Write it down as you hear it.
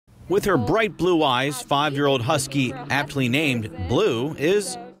With her bright blue eyes, 5-year-old husky, aptly named Blue,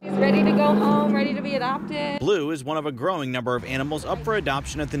 is She's ready to go home, ready to be adopted. Blue is one of a growing number of animals up for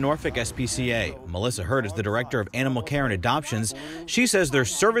adoption at the Norfolk SPCA. Melissa Hurd is the director of animal care and adoptions. She says their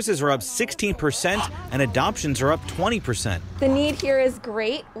services are up 16% and adoptions are up 20%. The need here is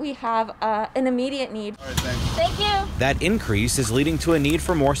great. We have an immediate need. All right, thanks. Thank you. That increase is leading to a need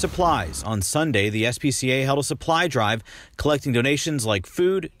for more supplies. On Sunday, the SPCA held a supply drive collecting donations like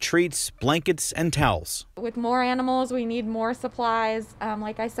food, treats, blankets, and towels. With more animals, we need more supplies,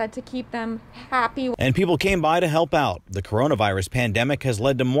 like I said, to keep them happy. And people came by to help out. The coronavirus pandemic has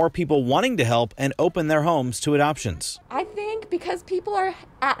led to more people wanting to help and open their homes to adoptions. I think because people are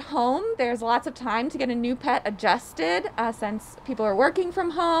at home, there's lots of time to get a new pet adjusted since people are working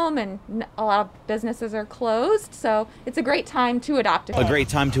from home and a lot of businesses are closed. So it's a great time to adopt a pet. A great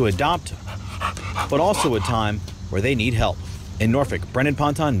time to adopt, but also a time where they need help. In Norfolk, Brendan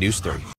Ponton, News 3.